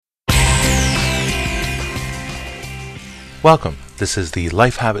Welcome. This is the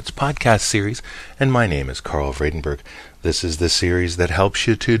Life Habits podcast series, and my name is Carl Vredenberg. This is the series that helps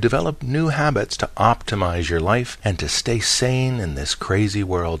you to develop new habits to optimize your life and to stay sane in this crazy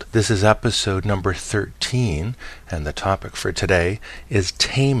world. This is episode number 13, and the topic for today is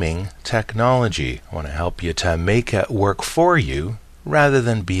taming technology. I want to help you to make it work for you rather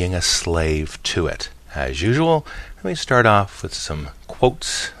than being a slave to it. As usual, let me start off with some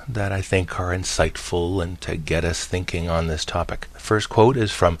quotes that I think are insightful and to get us thinking on this topic. The first quote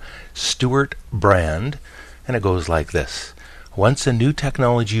is from Stuart Brand, and it goes like this: "Once a new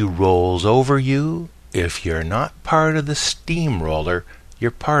technology rolls over you, if you're not part of the steamroller,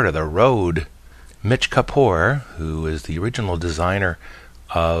 you're part of the road." Mitch Kapor, who is the original designer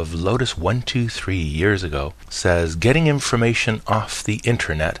of Lotus 123 years ago, says, "Getting information off the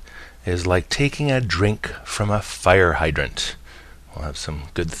internet is like taking a drink from a fire hydrant." We'll have some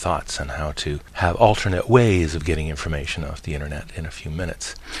good thoughts on how to have alternate ways of getting information off the internet in a few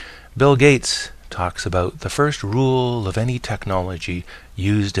minutes. Bill Gates talks about the first rule of any technology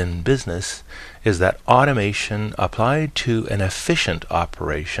used in business is that automation applied to an efficient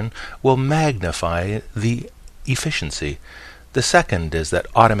operation will magnify the efficiency. The second is that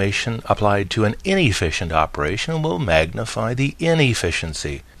automation applied to an inefficient operation will magnify the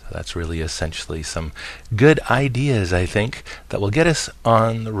inefficiency. That's really essentially some good ideas, I think, that will get us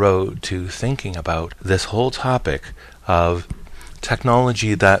on the road to thinking about this whole topic of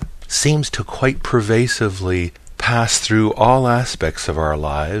technology that seems to quite pervasively pass through all aspects of our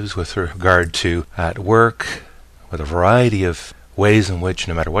lives with regard to at work, with a variety of ways in which,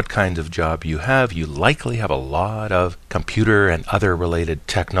 no matter what kind of job you have, you likely have a lot of computer and other related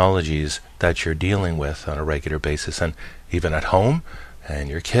technologies that you're dealing with on a regular basis, and even at home. And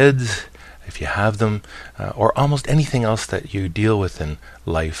your kids, if you have them, or almost anything else that you deal with in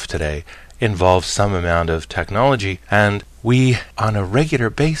life today, involves some amount of technology. And we, on a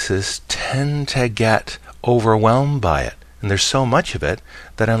regular basis, tend to get overwhelmed by it. And there's so much of it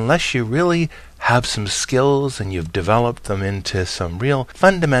that unless you really have some skills and you've developed them into some real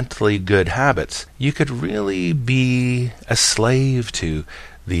fundamentally good habits, you could really be a slave to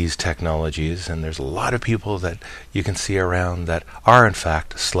these technologies. And there's a lot of people that you can see around that are in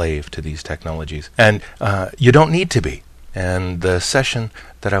fact slave to these technologies, and you don't need to be. And the session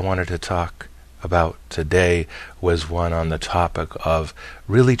that I wanted to talk about today was one on the topic of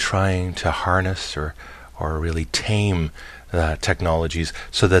really trying to harness or really tame technologies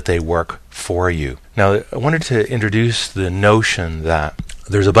so that they work for you. Now, I wanted to introduce the notion that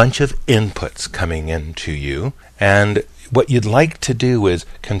there's a bunch of inputs coming into you, and what you'd like to do is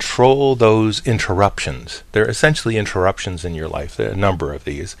control those interruptions. They're essentially interruptions in your life. There are a number of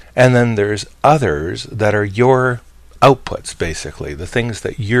these. And then there's others that are your outputs, basically, the things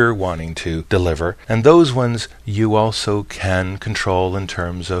that you're wanting to deliver. And those ones you also can control in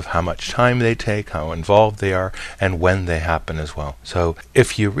terms of how much time they take, how involved they are, and when they happen as well. So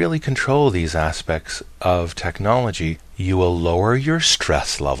if you really control these aspects of technology, you will lower your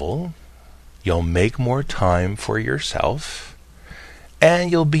stress level. You'll make more time for yourself,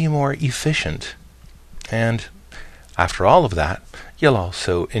 and you'll be more efficient. And after all of that, you'll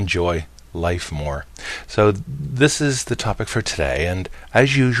also enjoy life more. So this is the topic for today, and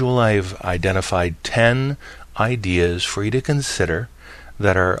as usual, I've identified 10 ideas for you to consider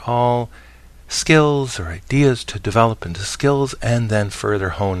that are all skills or ideas to develop into skills and then further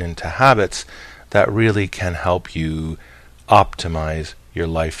hone into habits that really can help you optimize your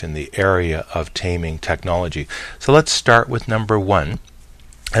life in the area of taming technology. So let's start with number 1.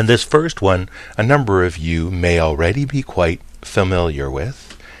 And this first one, a number of you may already be quite familiar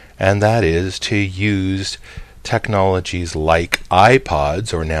with, and that is to use technologies like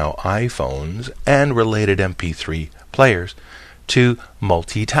iPods, or now iPhones, and related MP3 players to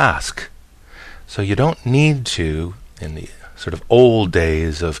multitask. So you don't need to, in the sort of old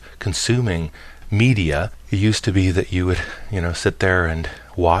days of consuming media, it used to be that you would, sit there and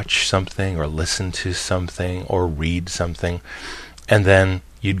watch something or listen to something or read something, and then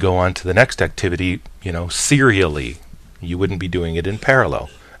you'd go on to the next activity, serially. You wouldn't be doing it in parallel.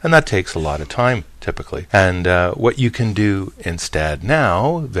 And that takes a lot of time, typically. And what you can do instead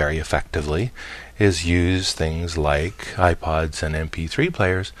now, very effectively, is use things like iPods and MP3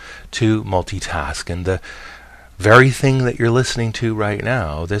 players to multitask. And the very thing that you're listening to right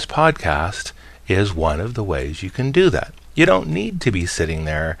now, this podcast, is one of the ways you can do that. You don't need to be sitting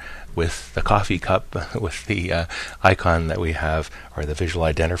there with the coffee cup, with the icon that we have, or the visual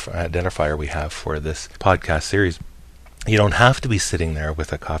identifier we have for this podcast series. You don't have to be sitting there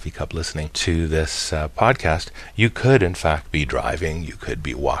with a coffee cup listening to this podcast. You could, in fact, be driving. You could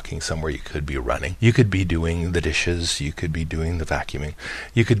be walking somewhere. You could be running. You could be doing the dishes. You could be doing the vacuuming.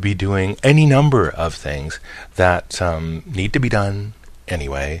 You could be doing any number of things that need to be done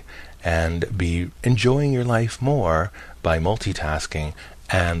anyway, and be enjoying your life more by multitasking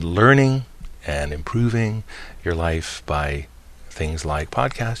and learning and improving your life by things like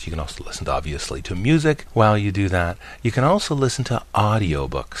podcasts. You can also listen to, obviously, to music while you do that. You can also listen to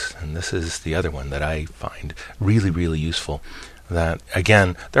audiobooks, and this is the other one that I find really, really useful. That,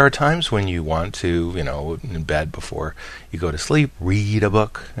 again, there are times when you want to, in bed before you go to sleep, read a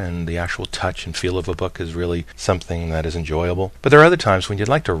book, and the actual touch and feel of a book is really something that is enjoyable. But there are other times when you'd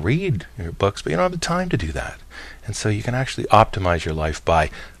like to read your books, but you don't have the time to do that. And so you can actually optimize your life by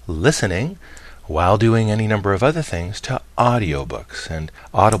listening while doing any number of other things to audiobooks. And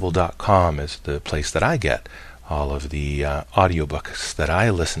audible.com is the place that I get all of the audiobooks that I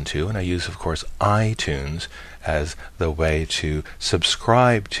listen to, and I use, of course, iTunes as the way to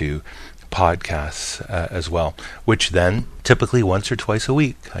subscribe to podcasts as well, which then typically once or twice a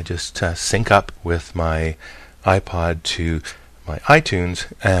week I just sync up with my iPod to my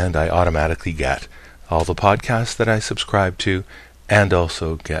iTunes, and I automatically get all the podcasts that I subscribe to, and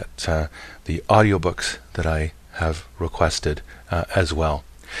also get the audiobooks that I have requested as well.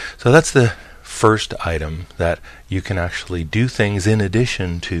 So that's the first item, that you can actually do things in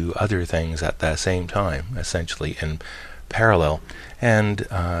addition to other things at the same time, essentially in parallel, and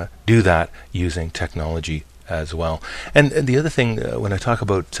do that using technology as well. And the other thing, when I talk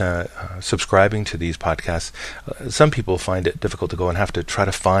about subscribing to these podcasts, some people find it difficult to go and have to try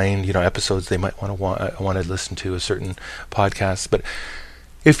to find episodes they might want to listen to a certain podcast. But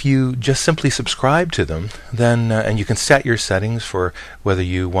if you just simply subscribe to them, then and you can set your settings for whether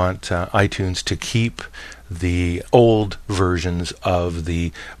you want iTunes to keep the old versions of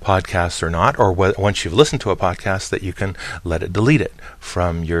the podcasts or not, or once you've listened to a podcast, that you can let it delete it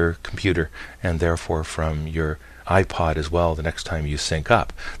from your computer and therefore from your iPod as well the next time you sync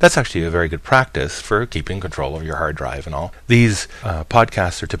up. That's actually a very good practice for keeping control of your hard drive and all. These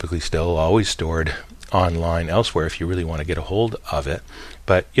podcasts are typically still always stored online elsewhere if you really want to get a hold of it,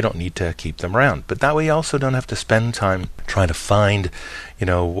 but you don't need to keep them around. But that way you also don't have to spend time trying to find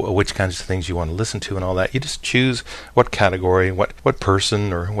which kinds of things you want to listen to and all that. You just choose what category, what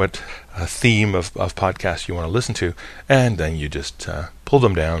person, or what theme of podcast you want to listen to, and then you just pull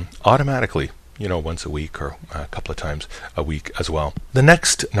them down automatically, once a week or a couple of times a week as well. The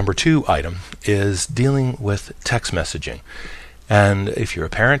next, number 2 item is dealing with text messaging. And if you're a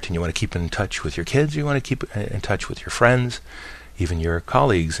parent and you want to keep in touch with your kids, you want to keep in touch with your friends, even your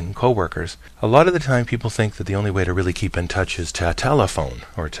colleagues and coworkers, a lot of the time people think that the only way to really keep in touch is to telephone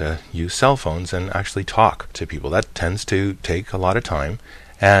or to use cell phones and actually talk to people. That tends to take a lot of time.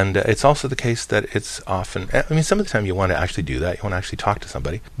 And it's also the case that it's often, some of the time you want to actually do that, you want to actually talk to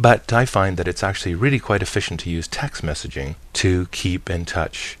somebody, but I find that it's actually really quite efficient to use text messaging to keep in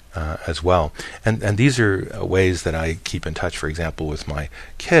touch as well. And these are ways that I keep in touch, for example, with my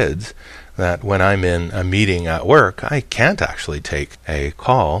kids, that when I'm in a meeting at work, I can't actually take a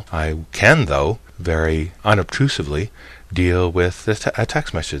call. I can, though, very unobtrusively deal with a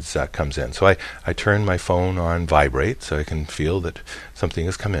text message that comes in. So I turn my phone on vibrate so I can feel that something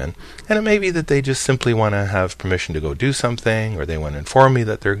has come in. And it may be that they just simply want to have permission to go do something, or they want to inform me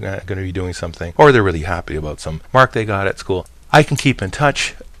that they're going to be doing something, or they're really happy about some mark they got at school. I can keep in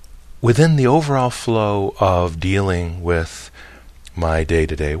touch within the overall flow of dealing with my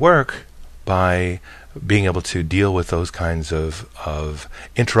day-to-day work by being able to deal with those kinds of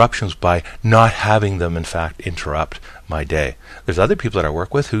interruptions by not having them, in fact, interrupt my day. There's other people that I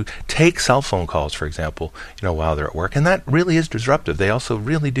work with who take cell phone calls, for example, while they're at work, and that really is disruptive. They also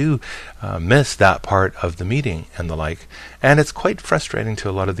really do miss that part of the meeting and the like, and it's quite frustrating to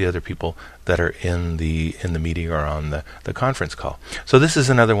a lot of the other people that are in the meeting or on the conference call. So this is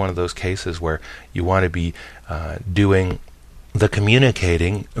another one of those cases where you want to be doing the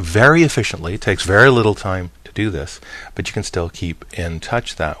communicating very efficiently. It takes very little time to do this, but you can still keep in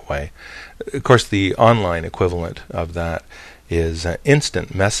touch that way. Of course, the online equivalent of that is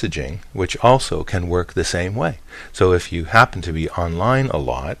instant messaging, which also can work the same way. So if you happen to be online a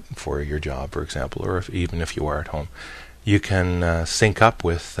lot for your job, for example, or even if you are at home, you can sync up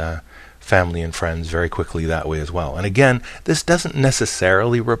with family and friends very quickly that way as well. And again, this doesn't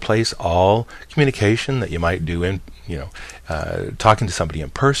necessarily replace all communication that you might do in talking to somebody in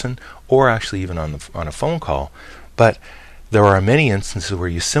person, or actually even on a phone call, but there are many instances where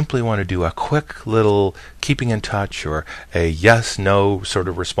you simply want to do a quick little keeping in touch or a yes-no sort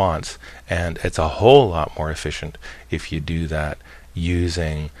of response, and it's a whole lot more efficient if you do that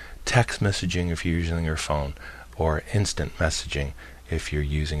using text messaging if you're using your phone, or instant messaging if you're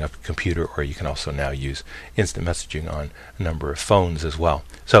using a computer, or you can also now use instant messaging on a number of phones as well.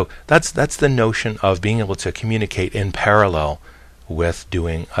 So that's the notion of being able to communicate in parallel with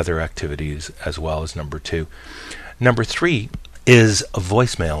doing other activities as well as number 2. Number 3 is a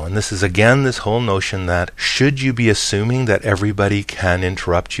voicemail, and this is again this whole notion that should you be assuming that everybody can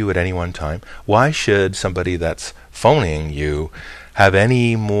interrupt you at any one time? Why should somebody that's phoning you have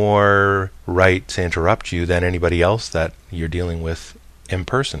any more right to interrupt you than anybody else that you're dealing with in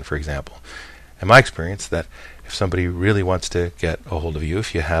person, for example? In my experience, that if somebody really wants to get a hold of you,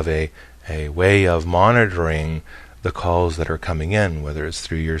 if you have a way of monitoring the calls that are coming in, whether it's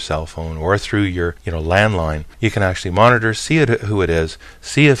through your cell phone or through your landline, you can actually monitor, see who it is,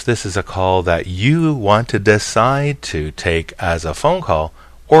 see if this is a call that you want to decide to take as a phone call,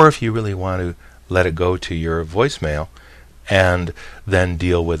 or if you really want to let it go to your voicemail and then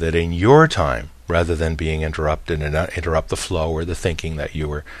deal with it in your time, rather than being interrupted and interrupt the flow or the thinking that you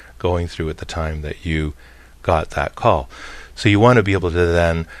were going through at the time that you got that call. So you want to be able to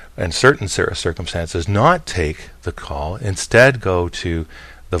then, in certain circumstances, not take the call, instead go to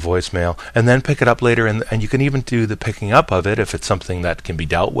the voicemail and then pick it up later, and you can even do the picking up of it if it's something that can be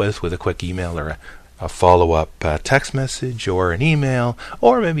dealt with a quick email or a follow-up text message or an email,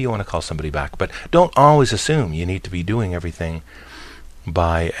 or maybe you want to call somebody back. But don't always assume you need to be doing everything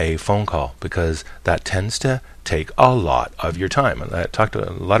by a phone call, because that tends to take a lot of your time. And I talked to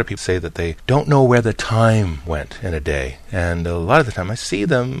a lot of people say that they don't know where the time went in a day, and a lot of the time I see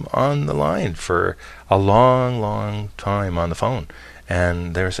them on the line for a long time on the phone,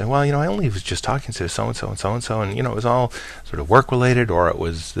 and they're saying, well, I only was just talking to so-and-so and so-and-so, and it was all sort of work related, or it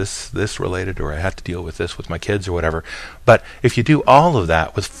was this related, or I had to deal with this with my kids or whatever. But if you do all of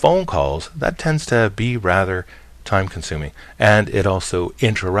that with phone calls, that tends to be rather time consuming, and it also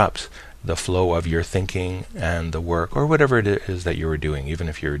interrupts the flow of your thinking and the work or whatever it is that you were doing. Even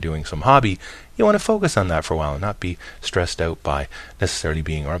if you're doing some hobby, you want to focus on that for a while and not be stressed out by necessarily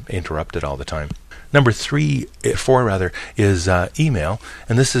being interrupted all the time. Number 4 is email,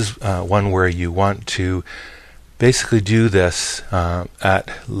 and this is one where you want to basically do this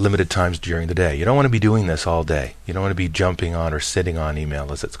at limited times during the day. You don't want to be doing this all day. You don't want to be jumping on or sitting on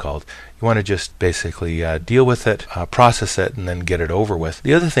email, as it's called. You want to just basically deal with it, process it, and then get it over with.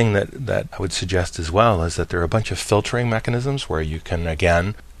 The other thing that I would suggest as well is that there are a bunch of filtering mechanisms where you can,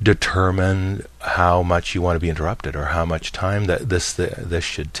 again, determine how much you want to be interrupted or how much time that this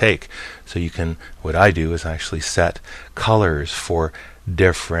should take. So you can, what I do is actually set colors for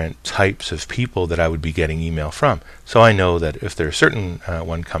different types of people that I would be getting email from. So I know that if there's a certain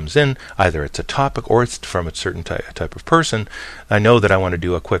one comes in, either it's a topic or it's from a certain type of person, I know that I want to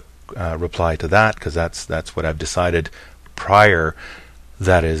do a quick reply to that, because that's what I've decided prior.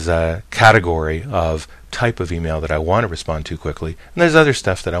 That is a category of type of email that I want to respond to quickly. And there's other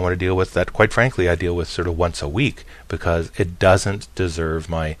stuff that I want to deal with that, quite frankly, I deal with sort of once a week, because it doesn't deserve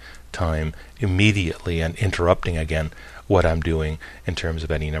my time immediately and interrupting again what I'm doing in terms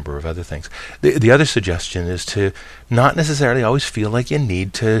of any number of other things. The other suggestion is to not necessarily always feel like you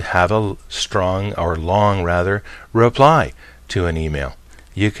need to have a strong, or long rather, reply to an email.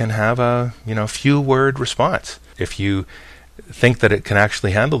 You can have a few word response. If you think that it can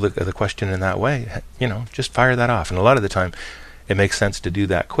actually handle the question in that way, just fire that off. And a lot of the time it makes sense to do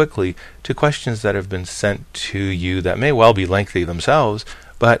that quickly to questions that have been sent to you that may well be lengthy themselves.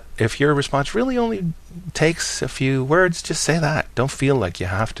 But if your response really only takes a few words, just say that. Don't feel like you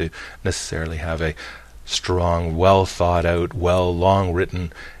have to necessarily have a strong, well thought out, long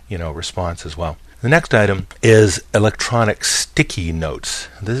written, response as well. The next item is electronic sticky notes.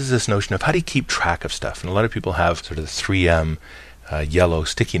 This is this notion of how do you keep track of stuff. And a lot of people have sort of the 3M yellow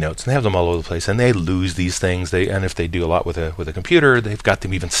sticky notes, and they have them all over the place, and they lose these things. And if they do a lot with a computer, they've got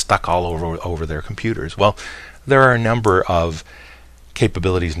them even stuck all over their computers. Well, there are a number of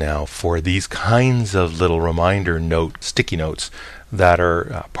capabilities now for these kinds of little reminder sticky notes that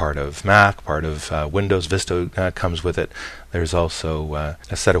are part of Mac, part of Windows. Vista comes with it. There's also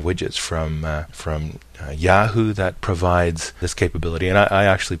a set of widgets from Yahoo that provides this capability, and I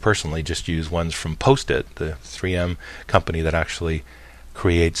actually personally just use ones from Post-it, the 3M company that actually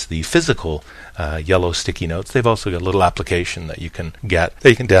creates the physical yellow sticky notes. They've also got a little application that you can get, that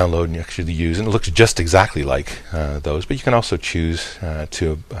you can download and you actually use, and it looks just exactly like those, but you can also choose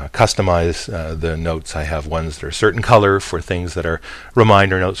to customize the notes. I have ones that are a certain color for things that are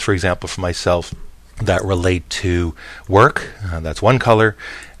reminder notes. For example, for myself, that relate to work. That's one color,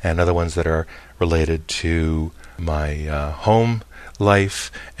 and other ones that are related to my home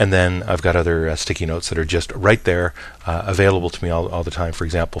life. And then I've got other sticky notes that are just right there, available to me all the time. For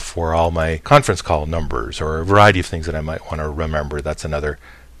example, for all my conference call numbers or a variety of things that I might want to remember. That's another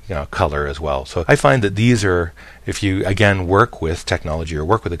color as well. So I find that these are, if you again work with technology or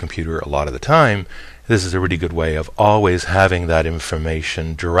work with a computer a lot of the time, this is a really good way of always having that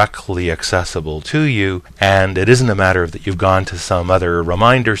information directly accessible to you. And it isn't a matter of that you've gone to some other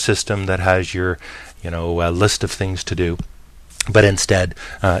reminder system that has your list of things to do, but instead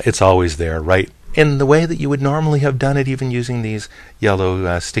it's always there, right in the way that you would normally have done it, even using these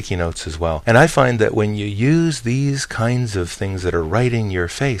yellow sticky notes as well. And I find that when you use these kinds of things that are right in your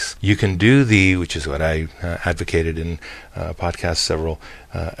face, you can do which is what I advocated in a podcast several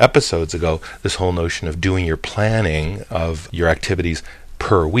episodes ago, this whole notion of doing your planning of your activities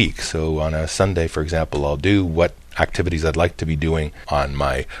per week. So on a Sunday, for example, I'll do what activities I'd like to be doing on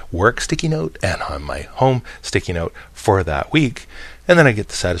my work sticky note and on my home sticky note for that week. And then I get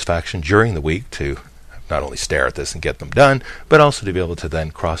the satisfaction during the week to not only stare at this and get them done, but also to be able to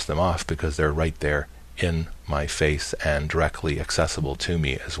then cross them off because they're right there in my face and directly accessible to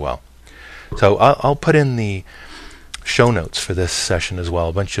me as well. So I'll put in the show notes for this session as well,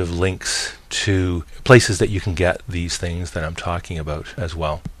 a bunch of links to places that you can get these things that I'm talking about as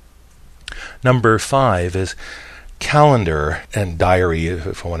well. Number 5 is calendar and diary,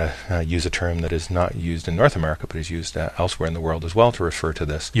 if I want to use a term that is not used in North America but is used elsewhere in the world as well to refer to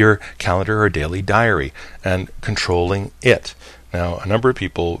this. Your calendar or daily diary and controlling it. Now, a number of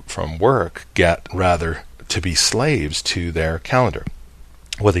people from work get rather to be slaves to their calendar.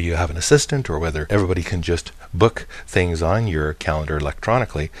 Whether you have an assistant or whether everybody can just book things on your calendar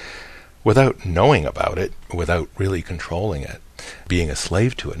electronically without knowing about it, without really controlling it, being a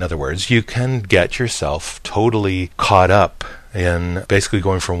slave to it. In other words, you can get yourself totally caught up in basically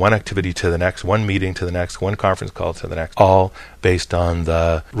going from one activity to the next, one meeting to the next, one conference call to the next, all based on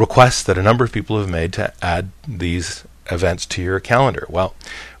the requests that a number of people have made to add these events to your calendar. Well,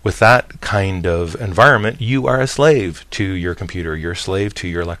 with that kind of environment, you are a slave to your computer, you're a slave to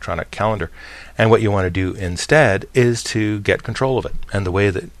your electronic calendar. And what you want to do instead is to get control of it. And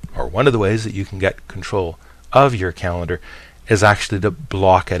one of the ways that you can get control of your calendar is actually to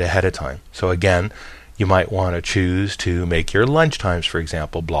block it ahead of time. So again, you might want to choose to make your lunch times, for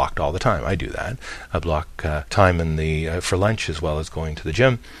example, blocked all the time. I do that. I block time for lunch as well as going to the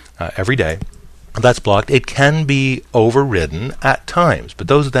gym every day. That's blocked. It can be overridden at times, but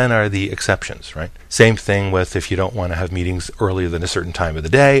those then are the exceptions, right? Same thing with if you don't want to have meetings earlier than a certain time of the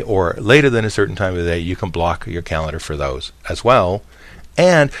day or later than a certain time of the day, you can block your calendar for those as well.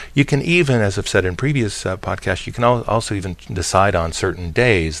 And you can even, as I've said in previous podcasts, you can also even decide on certain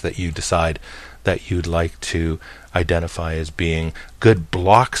days that you decide that you'd like to identify as being good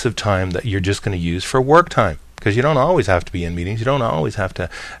blocks of time that you're just going to use for work time. Because you don't always have to be in meetings. You don't always have to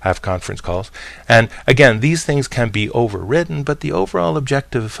have conference calls. And again, these things can be overridden, but the overall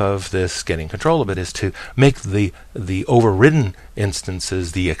objective of this, getting control of it, is to make the overridden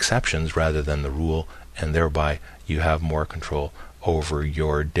instances the exceptions rather than the rule, and thereby you have more control over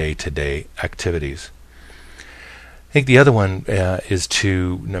your day-to-day activities. I think the other one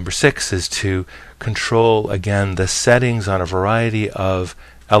number 6 is to control, again, the settings on a variety of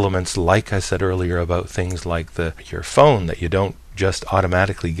elements, like I said earlier about things like your phone, that you don't just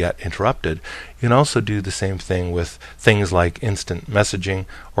automatically get interrupted. You can also do the same thing with things like instant messaging,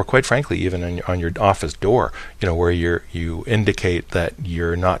 or quite frankly, even on your office door, where you indicate that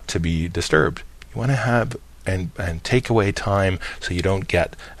you're not to be disturbed. You want to have and take away time so you don't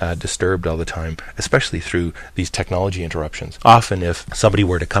get disturbed all the time, especially through these technology interruptions. Often if somebody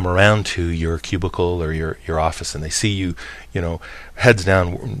were to come around to your cubicle or your office and they see you, heads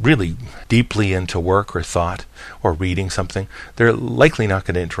down really deeply into work or thought or reading something, they're likely not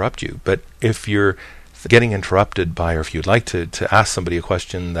going to interrupt you. But if you're getting interrupted by, or if you'd like to ask somebody a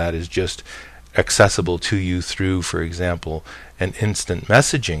question that is just accessible to you through, for example, an instant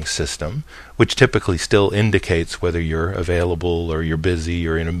messaging system, which typically still indicates whether you're available or you're busy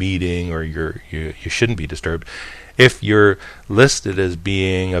or in a meeting or you shouldn't be disturbed. If you're listed as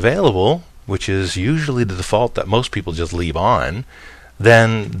being available, which is usually the default that most people just leave on,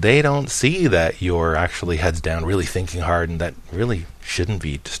 then they don't see that you're actually heads down, really thinking hard, and that really shouldn't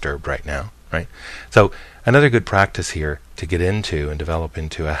be disturbed right now, right? So another good practice here to get into and develop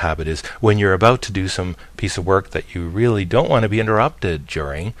into a habit is when you're about to do some piece of work that you really don't want to be interrupted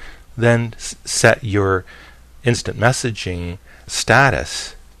during, then set your instant messaging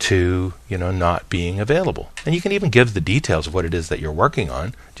status to, not being available. And you can even give the details of what it is that you're working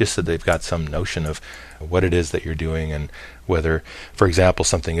on, just so they've got some notion of what it is that you're doing, and whether, for example,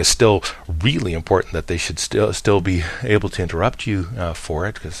 something is still really important that they should still be able to interrupt you for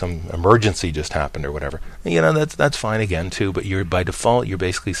it because some emergency just happened or whatever. That's fine again too, but by default you're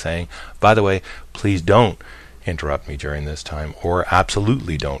basically saying, by the way, please don't interrupt me during this time, or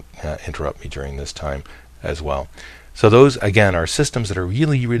absolutely don't interrupt me during this time as well. So those, again, are systems that are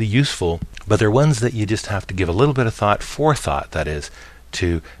really, really useful, but they're ones that you just have to give a little bit of forethought, that is,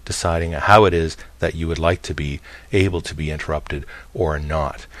 to deciding how it is that you would like to be able to be interrupted or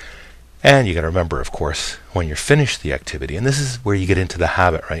not. And you got to remember, of course, when you're finished the activity, and this is where you get into the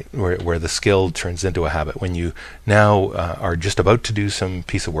habit, right, where the skill turns into a habit. When you now are just about to do some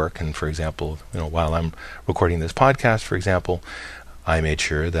piece of work, and for example, while I'm recording this podcast, for example, I made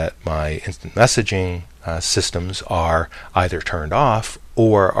sure that my instant messaging systems are either turned off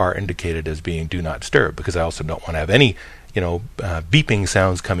or are indicated as being do not disturb, because I also don't want to have any beeping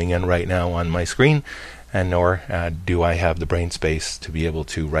sounds coming in right now on my screen, and nor do I have the brain space to be able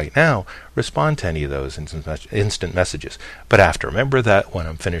to right now respond to any of those instant messages. But I have to remember that when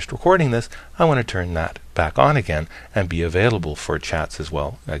I'm finished recording this, I want to turn that back on again and be available for chats as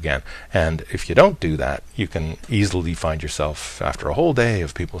well again. And if you don't do that, you can easily find yourself after a whole day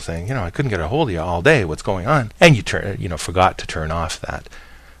of people saying, I couldn't get a hold of you all day, what's going on? And you forgot to turn off that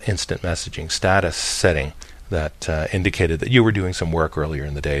instant messaging status setting that indicated that you were doing some work earlier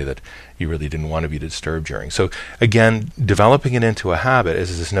in the day that you really didn't want to be disturbed during. So again, developing it into a habit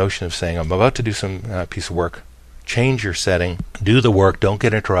is this notion of saying, I'm about to do some piece of work, change your setting, do the work, don't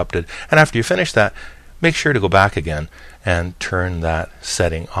get interrupted, and after you finish that, make sure to go back again and turn that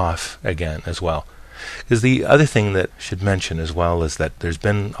setting off again as well. Because the other thing that I should mention as well is that there's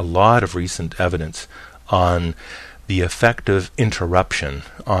been a lot of recent evidence on the effect of interruption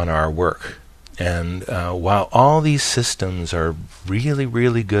on our work. And while all these systems are really,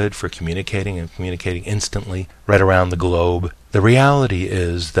 really good for communicating instantly right around the globe, the reality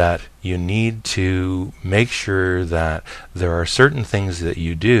is that you need to make sure that there are certain things that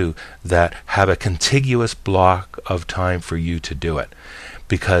you do that have a contiguous block of time for you to do it.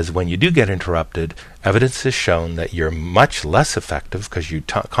 Because when you do get interrupted, evidence has shown that you're much less effective because you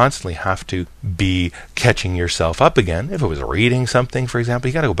constantly have to be catching yourself up again. If it was reading something, for example,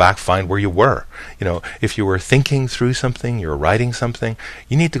 you got to go back, find where you were. If you were thinking through something, you're writing something,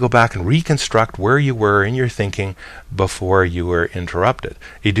 you need to go back and reconstruct where you were in your thinking before you were interrupted.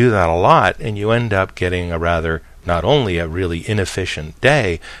 You do that a lot, and you end up getting not only a really inefficient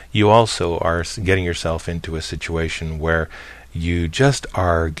day, you also are getting yourself into a situation where you just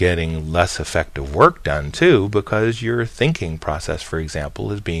are getting less effective work done too, because your thinking process, for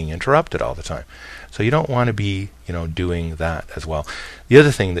example, is being interrupted all the time. So you don't want to be, doing that as well. The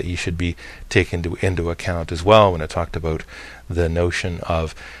other thing that you should be taking into account as well when I talked about the notion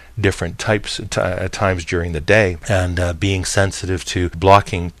of different times during the day and being sensitive to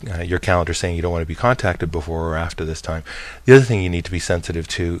blocking your calendar, saying you don't want to be contacted before or after this time. The other thing you need to be sensitive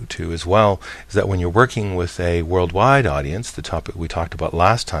to as well is that when you're working with a worldwide audience, the topic we talked about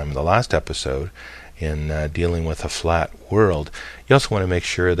last time in the last episode in dealing with a flat world, you also want to make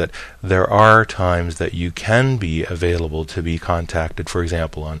sure that there are times that you can be available to be contacted, for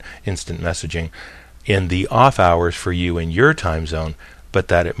example, on instant messaging in the off hours for you in your time zone, but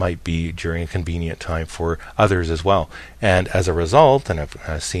that it might be during a convenient time for others as well. And as a result, and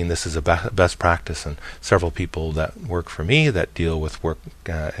I've seen this as a best practice in several people that work for me that deal with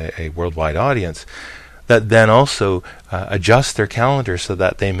a worldwide audience, that then also adjust their calendar so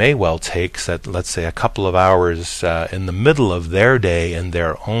that they may well take, let's say, a couple of hours in the middle of their day in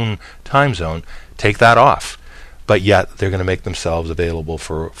their own time zone, take that off. But yet they're going to make themselves available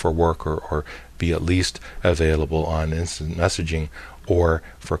for work or be at least available on instant messaging or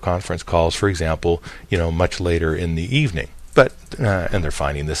for conference calls, for example, much later in the evening. But and they're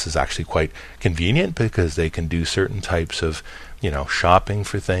finding this is actually quite convenient because they can do certain types of shopping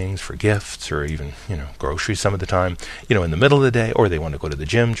for things, for gifts, or even groceries some of the time in the middle of the day, or they want to go to the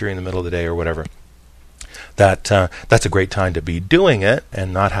gym during the middle of the day or whatever. That's a great time to be doing it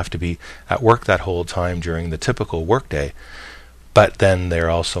and not have to be at work that whole time during the typical workday. But then they're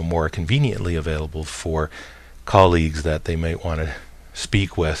also more conveniently available for colleagues that they might want to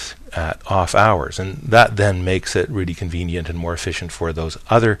speak with at off hours, and that then makes it really convenient and more efficient for those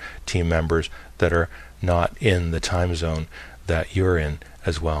other team members that are not in the time zone that you're in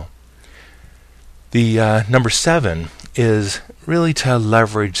as well. The number 7 is really to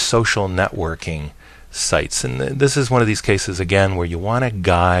leverage social networking sites, and this is one of these cases again where you want to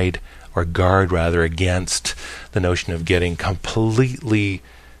guard against the notion of getting completely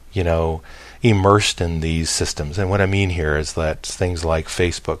immersed in these systems. And what I mean here is that things like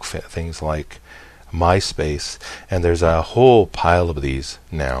Facebook, things like MySpace, and there's a whole pile of these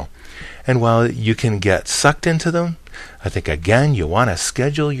now. And while you can get sucked into them, I think, again, you want to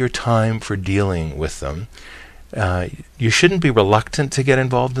schedule your time for dealing with them. You shouldn't be reluctant to get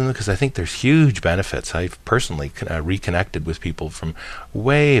involved in them, because I think there's huge benefits. I've personally reconnected with people from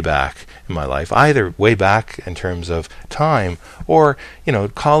way back in my life, either way back in terms of time or,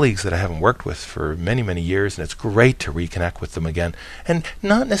 colleagues that I haven't worked with for many, many years, and it's great to reconnect with them again and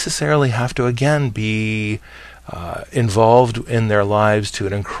not necessarily have to, again, be involved in their lives to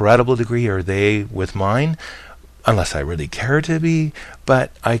an incredible degree, or they with mine, unless I really care to be,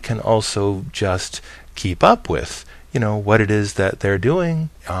 but I can also just keep up with, what it is that they're doing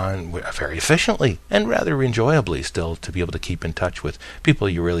very efficiently and rather enjoyably still, to be able to keep in touch with people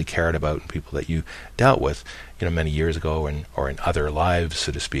you really cared about and people that you dealt with, many years ago or in other lives,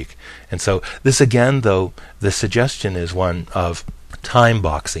 so to speak. And so this, again, though, the suggestion is one of time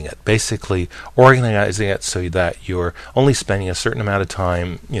boxing it, basically organizing it so that you're only spending a certain amount of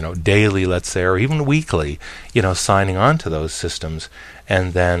time, daily, let's say, or even weekly, signing on to those systems,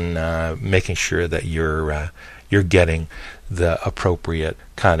 and then making sure that you're getting the appropriate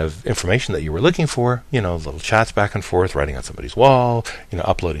kind of information that you were looking for, little chats back and forth, writing on somebody's wall,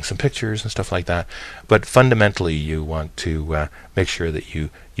 uploading some pictures and stuff like that. But fundamentally, you want to make sure that you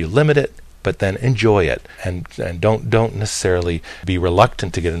limit it, but then enjoy it, and don't necessarily be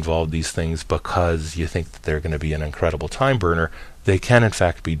reluctant to get involved in these things because you think that they're going to be an incredible time burner. They can, in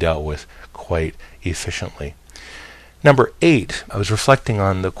fact, be dealt with quite efficiently. Number 8, I was reflecting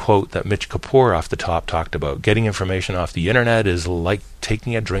on the quote that Mitch Kapoor off the top talked about. Getting information off the internet is like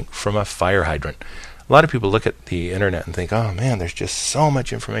taking a drink from a fire hydrant. A lot of people look at the internet and think, oh man, there's just so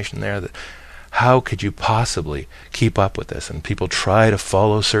much information there that how could you possibly keep up with this? And people try to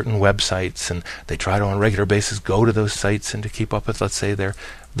follow certain websites, and they try to on a regular basis go to those sites and to keep up with, let's say,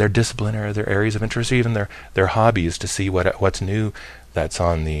 their discipline or their areas of interest, or even their hobbies, to see what's new that's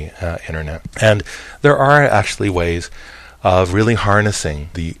on the internet. And there are actually ways of really harnessing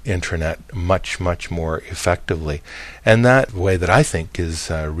the internet much, much more effectively. And that way that I think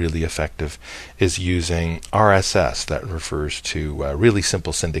is really effective is using RSS. That refers to really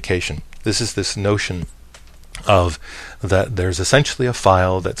simple syndication. This is this notion of that there's essentially a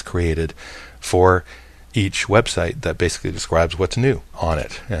file that's created for each website that basically describes what's new on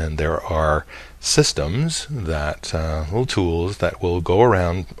it. And there are systems that, little tools that will go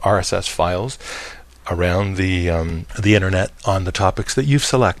around RSS files around the internet on the topics that you've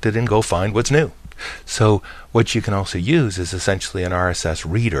selected and go find what's new. So what you can also use is essentially an RSS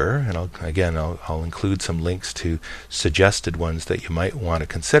reader, and I'll include some links to suggested ones that you might want to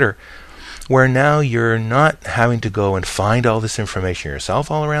consider, where now you're not having to go and find all this information yourself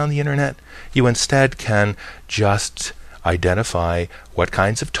all around the internet. You instead can just identify what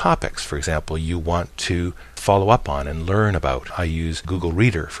kinds of topics, for example, you want to follow up on and learn about. I use Google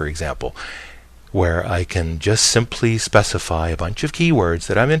Reader, for example, where I can just simply specify a bunch of keywords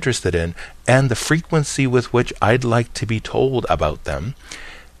that I'm interested in and the frequency with which I'd like to be told about them.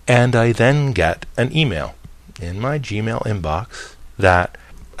 And I then get an email in my Gmail inbox that,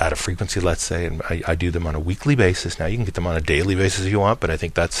 at a frequency, let's say, and I do them on a weekly basis. Now you can get them on a daily basis if you want, but I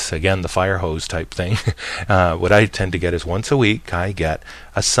think that's, again, the fire hose type thing. What I tend to get is once a week I get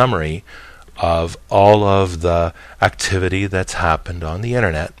a summary of all of the activity that's happened on the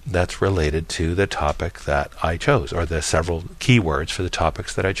internet that's related to the topic that I chose, or the several keywords for the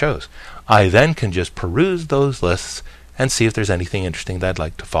topics that I chose. I then can just peruse those lists and see if there's anything interesting that I'd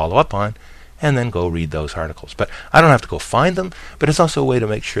like to follow up on, and then go read those articles. But I don't have to go find them, but it's also a way to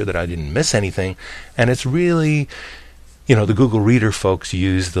make sure that I didn't miss anything. And it's really, the Google Reader folks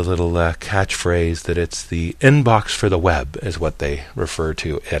use the little catchphrase that it's the inbox for the web is what they refer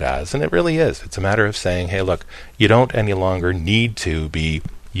to it as. And it really is. It's a matter of saying, hey, look, you don't any longer need to be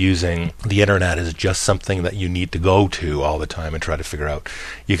using the internet as just something that you need to go to all the time and try to figure out.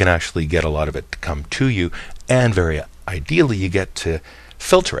 You can actually get a lot of it to come to you, and very ideally you get to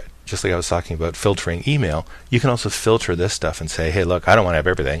filter it. Just like I was talking about filtering email, you can also filter this stuff and say, hey, look, I don't want to have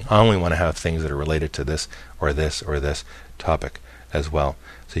everything. I only want to have things that are related to this or this or this topic as well.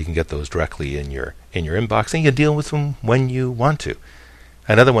 So you can get those directly in your inbox, and you can deal with them when you want to.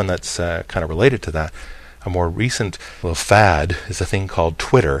 Another one that's kind of related to that, a more recent little fad, is a thing called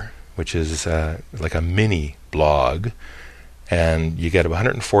Twitter, which is like a mini blog, and you get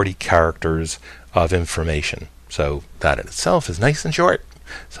 140 characters of information. So that in itself is nice and short.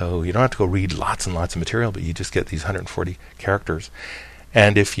 So you don't have to go read lots and lots of material, but you just get these 140 characters.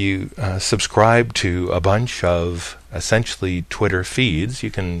 And if you subscribe to a bunch of essentially Twitter feeds,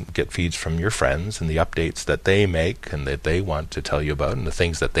 you can get feeds from your friends and the updates that they make and that they want to tell you about and the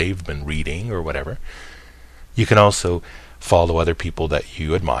things that they've been reading or whatever. You can also follow other people that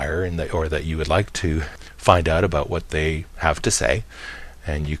you admire and or that you would like to find out about what they have to say.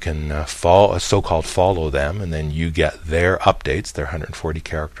 And you can so-called follow them, and then you get their updates, their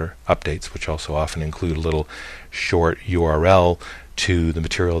 140-character updates, which also often include a little short URL to the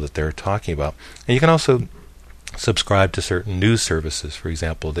material that they're talking about. And you can also subscribe to certain news services, for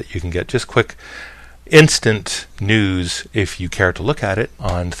example, that you can get just quick, instant news, if you care to look at it,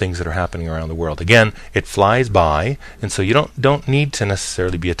 on things that are happening around the world. Again, it flies by, and so you don't need to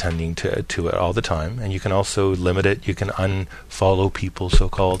necessarily be attending to it all the time. And you can also limit it. You can unfollow people,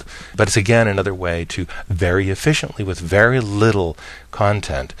 so-called. But it's, again, another way to very efficiently, with very little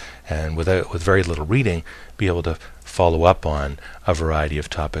content and with very little reading, be able to follow up on a variety of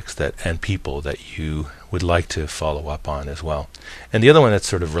topics and people that you would like to follow up on as well. And the other one that's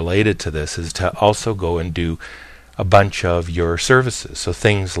sort of related to this is to also go and do a bunch of your services. So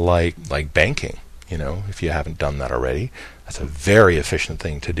things like banking, if you haven't done that already, that's a very efficient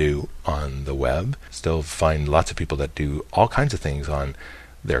thing to do on the web. Still find lots of people that do all kinds of things on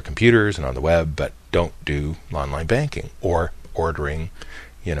their computers and on the web, but don't do online banking or ordering,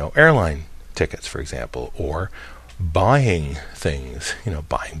 airline tickets, for example, or buying things,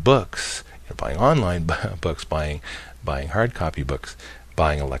 buying books, buying online books, buying hard copy books,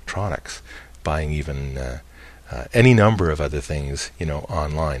 buying electronics, buying even any number of other things,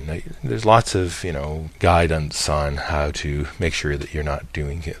 online. Now, there's lots of, guidance on how to make sure that you're not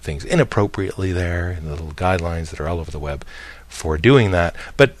doing things inappropriately there, and little guidelines that are all over the web for doing that.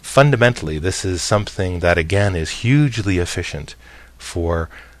 But fundamentally, this is something that, again, is hugely efficient for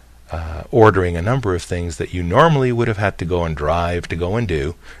ordering a number of things that you normally would have had to go and drive to go and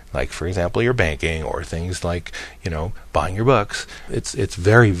do, like, for example, your banking, or things like, buying your books. It's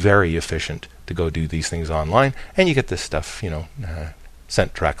very, very efficient to go do these things online, and you get this stuff,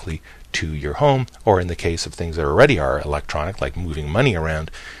 sent directly to your home, or in the case of things that already are electronic, like moving money around,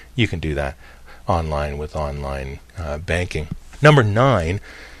 you can do that online with online banking. Number 9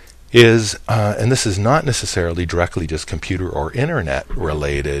 is, and this is not necessarily directly just computer or internet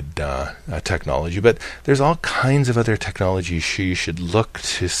related technology, but there's all kinds of other technologies you should look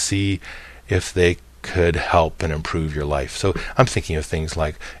to see if they could help and improve your life. So I'm thinking of things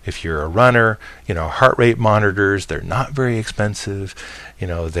like, if you're a runner, heart rate monitors. They're not very expensive.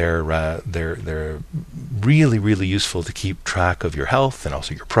 They're really, really useful to keep track of your health and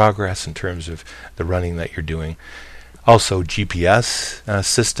also your progress in terms of the running that you're doing. Also, GPS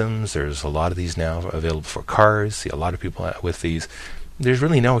systems. There's a lot of these now available for cars. See a lot of people with these. There's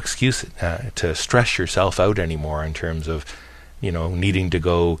really no excuse to stress yourself out anymore in terms of, needing to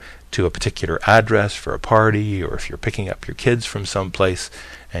go to a particular address for a party, or if you're picking up your kids from someplace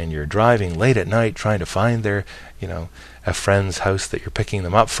and you're driving late at night trying to find their, a friend's house that you're picking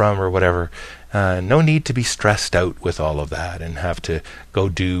them up from or whatever. No need to be stressed out with all of that and have to go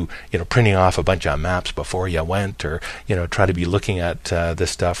do, printing off a bunch of maps before you went, or, try to be looking at this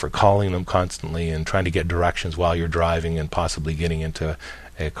stuff or calling them constantly and trying to get directions while you're driving and possibly getting into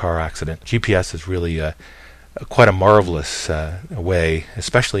a car accident. GPS is really quite a marvelous way,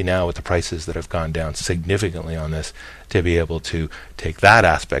 especially now with the prices that have gone down significantly on this, to be able to take that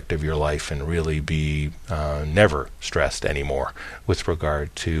aspect of your life and really be never stressed anymore with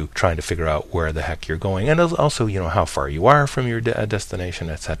regard to trying to figure out where the heck you're going, and also, how far you are from your destination,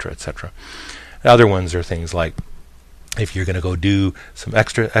 etc., etc. Other ones are things like, if you're going to go do some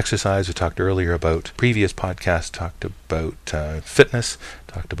extra exercise. We talked earlier about, previous podcasts talked about fitness,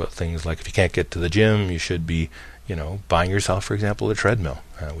 talked about things like, if you can't get to the gym, you should be, buying yourself, for example, a treadmill,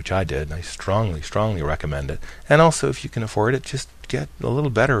 which I did. And I strongly, strongly recommend it. And also, if you can afford it, just get a little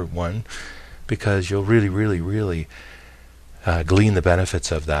better one, because you'll really, really, really glean the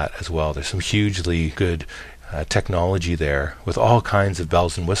benefits of that as well. There's some hugely good technology there with all kinds of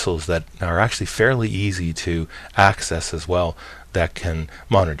bells and whistles that are actually fairly easy to access as well, that can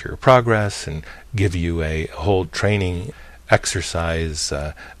monitor your progress and give you a whole training exercise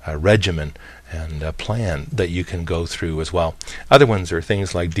regimen and a plan that you can go through as well. Other ones are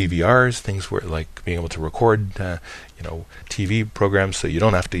things like DVRs, things where, like, being able to record TV programs, so you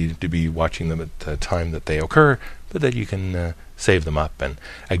don't have to be watching them at the time that they occur, but that you can save them up and,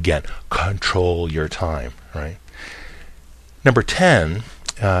 again, control your time, right? Number 10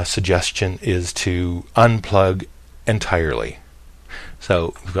 suggestion is to unplug entirely.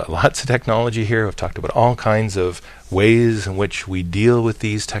 So we've got lots of technology here. We've talked about all kinds of ways in which we deal with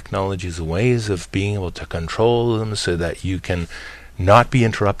these technologies, ways of being able to control them so that you can not be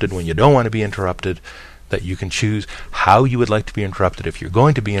interrupted when you don't want to be interrupted, that you can choose how you would like to be interrupted if you're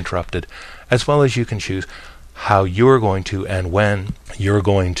going to be interrupted, as well as you can choose how you're going to and when you're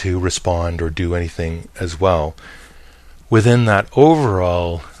going to respond or do anything as well. Within that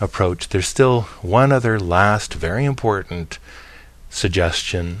overall approach, there's still one other last very important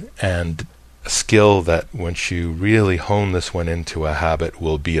suggestion and a skill that once you really hone this one into a habit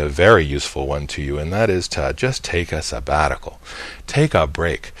will be a very useful one to you, and that is to just take a sabbatical. Take a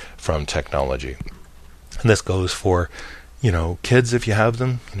break from technology. And this goes for, kids if you have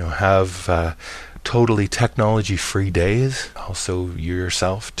them, have totally technology-free days. Also you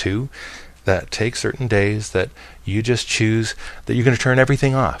yourself too, that take certain days that you just choose that you're going to turn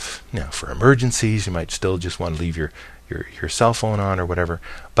everything off. For emergencies, you might still just want to leave your cell phone on or whatever,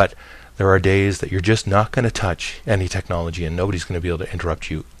 but there are days that you're just not going to touch any technology and nobody's going to be able to interrupt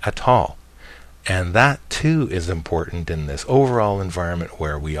you at all. And that too is important in this overall environment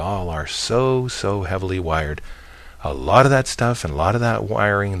where we all are so heavily wired. A lot of that stuff and a lot of that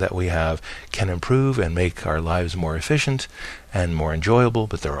wiring that we have can improve and make our lives more efficient and more enjoyable,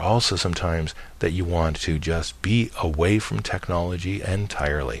 but there are also some times that you want to just be away from technology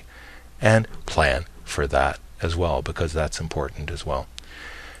entirely, and plan for that as well, because that's important as well.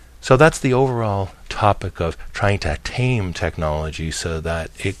 So that's the overall topic of trying to tame technology so that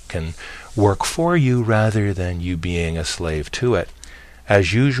it can work for you rather than you being a slave to it.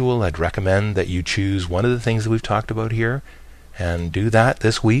 As usual, I'd recommend that you choose one of the things that we've talked about here and do that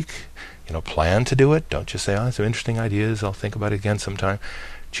this week. Plan to do it. Don't just say, some interesting ideas, I'll think about it again sometime.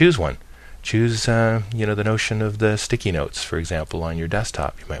 Choose one. Choose, the notion of the sticky notes, for example, on your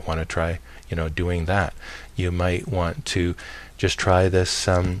desktop. You might want to try, doing that. You might want to just try this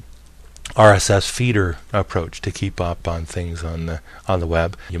RSS feeder approach to keep up on things on the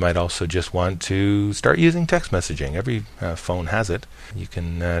web. You might also just want to start using text messaging. Every phone has it. You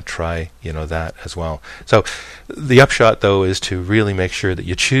can try that as well. So the upshot though is to really make sure that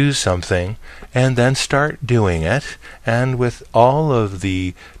you choose something and then start doing it. And with all of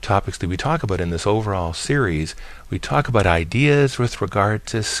the topics that we talk about in this overall series, we talk about ideas with regard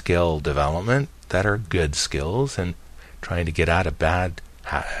to skill development that are good skills and trying to get out of bad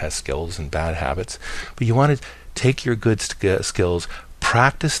skills and bad habits. But you want to take your good skills,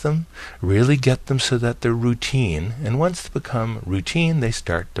 practice them, really get them so that they're routine, and once they become routine, they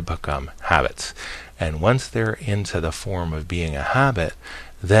start to become habits. And once they're into the form of being a habit,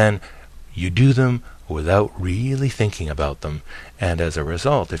 then you do them without really thinking about them. And as a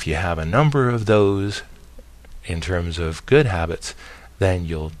result, if you have a number of those in terms of good habits, then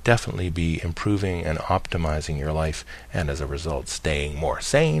you'll definitely be improving and optimizing your life, and as a result, staying more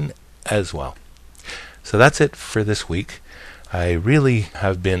sane as well. So that's it for this week. I really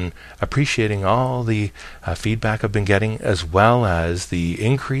have been appreciating all the feedback I've been getting, as well as the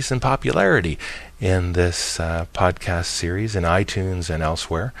increase in popularity in this podcast series in iTunes and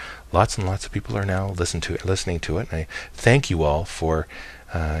elsewhere. Lots and lots of people are now listening to it, and I thank you all for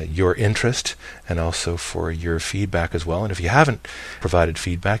your interest and also for your feedback as well. And if you haven't provided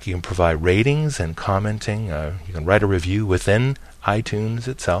feedback, you can provide ratings and commenting. You can write a review within iTunes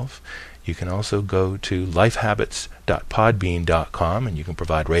itself. You can also go to lifehabits.podbean.com and you can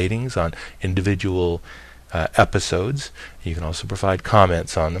provide ratings on individual episodes. You can also provide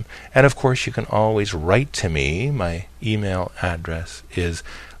comments on them. And of course, you can always write to me. My email address is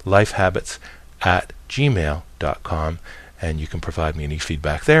lifehabits@gmail.com. And you can provide me any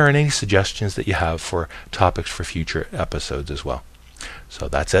feedback there and any suggestions that you have for topics for future episodes as well. So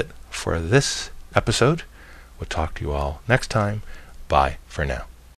that's it for this episode. We'll talk to you all next time. Bye for now.